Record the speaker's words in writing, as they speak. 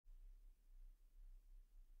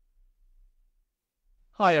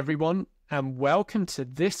Hi everyone, and welcome to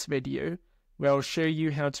this video where I'll show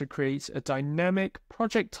you how to create a dynamic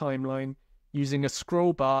project timeline using a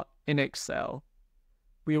scroll bar in Excel.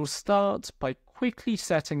 We will start by quickly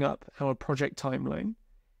setting up our project timeline,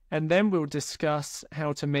 and then we'll discuss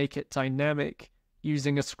how to make it dynamic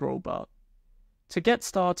using a scroll bar. To get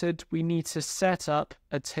started, we need to set up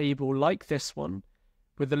a table like this one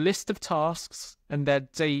with a list of tasks and their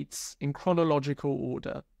dates in chronological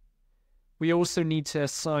order. We also need to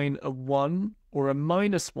assign a 1 or a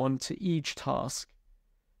 -1 to each task.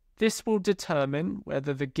 This will determine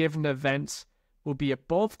whether the given event will be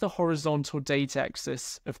above the horizontal date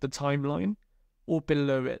axis of the timeline or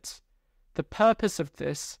below it. The purpose of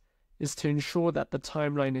this is to ensure that the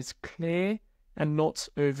timeline is clear and not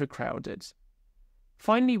overcrowded.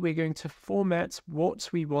 Finally, we're going to format what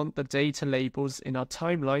we want the data labels in our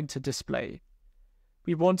timeline to display.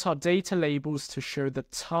 We want our data labels to show the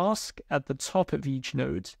task at the top of each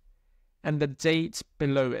node and the date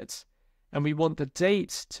below it. And we want the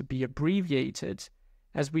date to be abbreviated,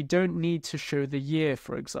 as we don't need to show the year,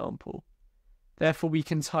 for example. Therefore, we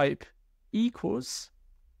can type equals,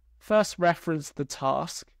 first reference the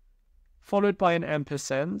task, followed by an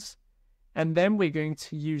ampersand, and then we're going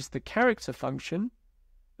to use the character function,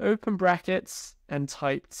 open brackets, and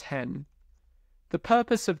type 10. The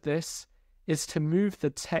purpose of this is to move the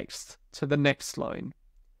text to the next line.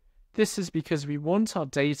 This is because we want our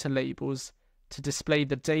data labels to display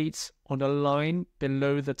the date on a line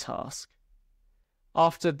below the task.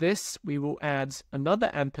 After this, we will add another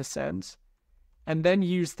ampersand and then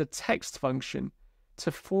use the text function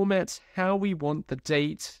to format how we want the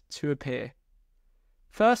date to appear.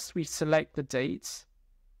 First, we select the date,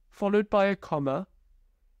 followed by a comma,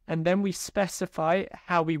 and then we specify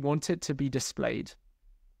how we want it to be displayed.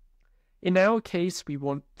 In our case, we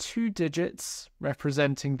want 2 digits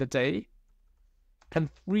representing the day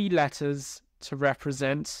and 3 letters to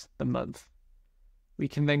represent the month. We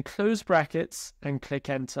can then close brackets and click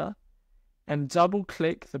enter and double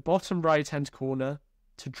click the bottom right hand corner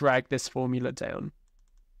to drag this formula down.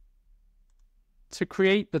 To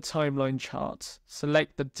create the timeline chart,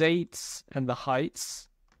 select the dates and the heights,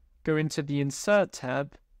 go into the Insert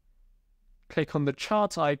tab, click on the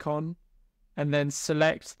chart icon, and then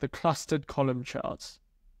select the clustered column chart.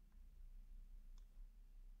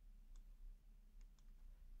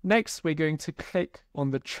 Next, we're going to click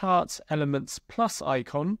on the Chart Elements Plus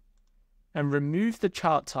icon and remove the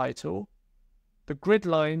chart title, the grid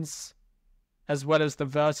lines, as well as the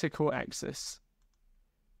vertical axis.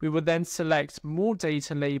 We will then select More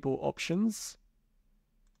Data Label options.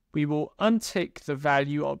 We will untick the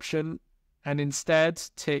Value option and instead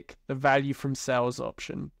tick the Value from Cells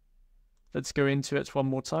option. Let's go into it one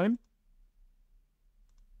more time.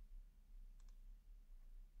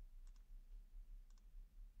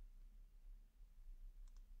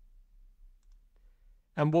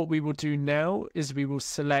 And what we will do now is we will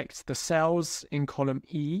select the cells in column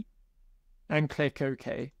E and click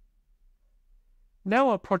OK.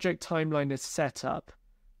 Now our project timeline is set up,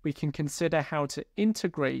 we can consider how to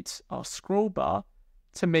integrate our scroll bar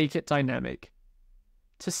to make it dynamic.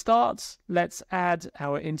 To start, let's add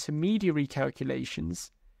our intermediary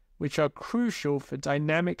calculations, which are crucial for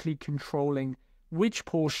dynamically controlling which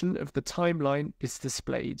portion of the timeline is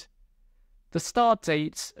displayed. The start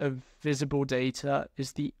date of visible data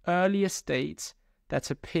is the earliest date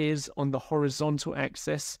that appears on the horizontal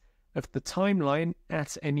axis of the timeline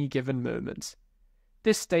at any given moment.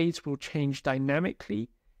 This date will change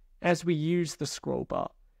dynamically as we use the scroll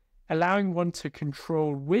bar, allowing one to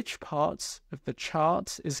control which parts of the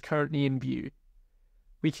chart is currently in view.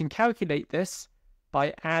 We can calculate this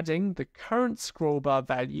by adding the current scroll bar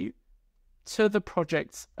value to the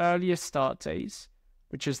project's earliest start date,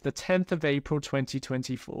 which is the 10th of April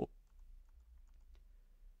 2024.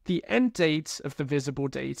 The end date of the visible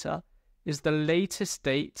data is the latest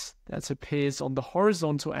date that appears on the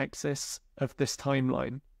horizontal axis of this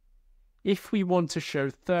timeline. If we want to show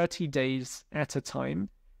 30 days at a time,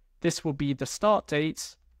 this will be the start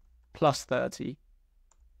date plus 30.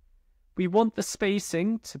 We want the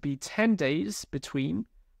spacing to be 10 days between,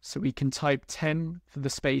 so we can type 10 for the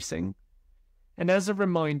spacing. And as a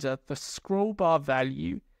reminder, the scroll bar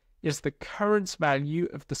value is the current value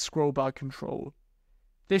of the scroll bar control.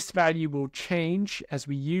 This value will change as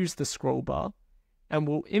we use the scroll bar and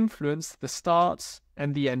will influence the start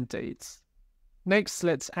and the end dates. Next,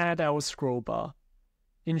 let's add our scroll bar.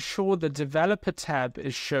 Ensure the Developer tab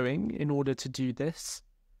is showing in order to do this.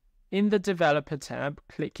 In the Developer tab,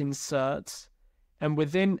 click Insert, and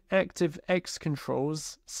within ActiveX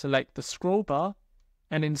Controls, select the scroll bar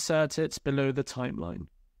and insert it below the timeline.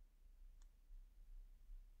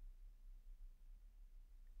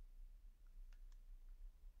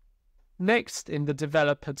 Next, in the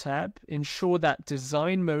Developer tab, ensure that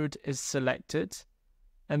Design Mode is selected,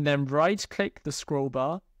 and then right-click the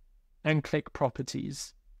scrollbar and click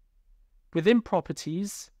Properties. Within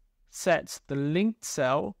Properties, set the linked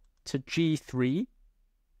cell to G3.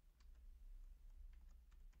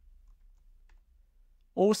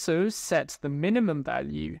 Also set the minimum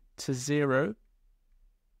value to 0,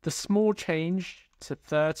 the small change to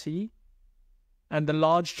 30, and the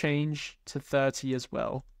large change to 30 as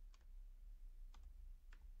well.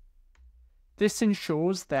 This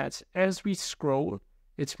ensures that as we scroll,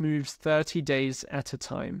 it moves 30 days at a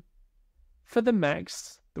time. For the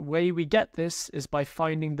max, the way we get this is by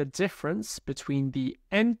finding the difference between the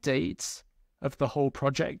end date of the whole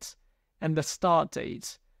project and the start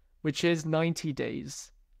date, which is 90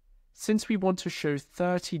 days. Since we want to show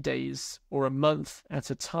 30 days or a month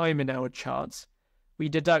at a time in our chart, we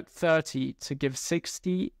deduct 30 to give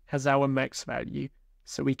 60 as our max value,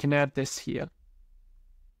 so we can add this here.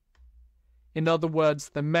 In other words,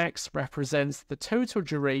 the max represents the total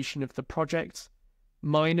duration of the project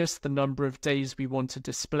minus the number of days we want to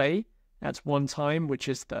display at one time, which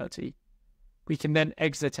is 30. We can then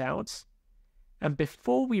exit out, and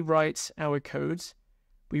before we write our code,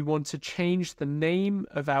 we want to change the name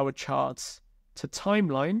of our charts to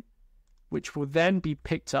timeline, which will then be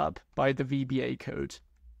picked up by the VBA code.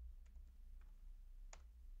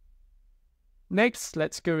 Next,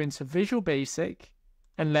 let's go into Visual Basic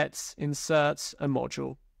and let's insert a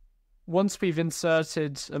module. Once we've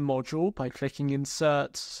inserted a module by clicking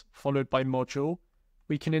Insert followed by Module,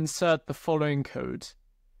 we can insert the following code.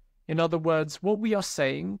 In other words, what we are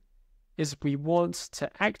saying is we want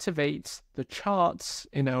to activate the charts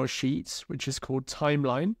in our sheet, which is called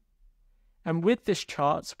Timeline. And with this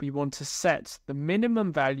chart, we want to set the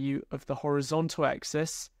minimum value of the horizontal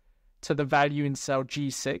axis to the value in cell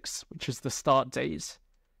G6, which is the start date,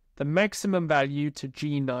 the maximum value to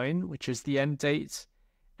G9, which is the end date,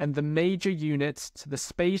 and the major unit to the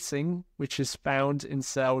spacing, which is found in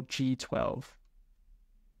cell G12.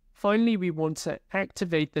 Finally, we want to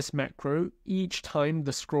activate this macro each time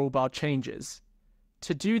the scrollbar changes.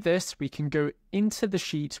 To do this, we can go into the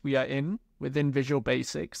sheet we are in within Visual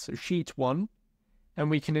Basic, so Sheet 1, and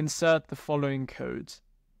we can insert the following code.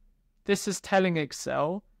 This is telling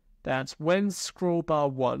Excel that when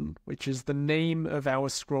scrollbar 1, which is the name of our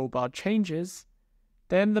scrollbar, changes,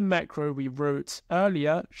 then the macro we wrote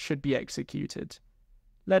earlier should be executed.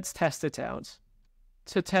 Let's test it out.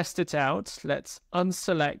 To test it out, let's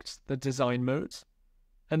unselect the design mode,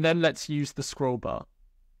 and then let's use the scrollbar.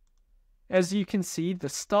 As you can see, the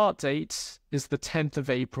start date is the 10th of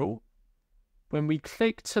April. When we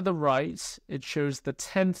click to the right, it shows the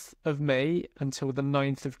 10th of May until the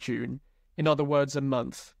 9th of June. In other words, a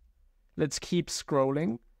month. Let's keep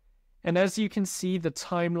scrolling. And as you can see, the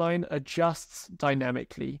timeline adjusts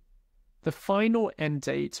dynamically. The final end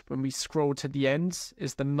date when we scroll to the end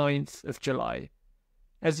is the 9th of July.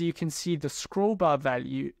 As you can see, the scrollbar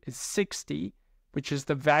value is 60, which is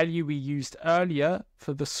the value we used earlier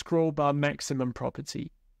for the scrollbar maximum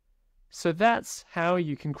property. So that's how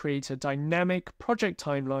you can create a dynamic project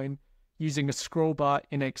timeline using a scrollbar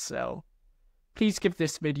in Excel. Please give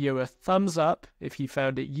this video a thumbs up if you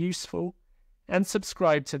found it useful, and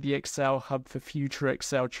subscribe to the Excel Hub for future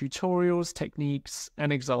Excel tutorials, techniques,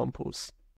 and examples.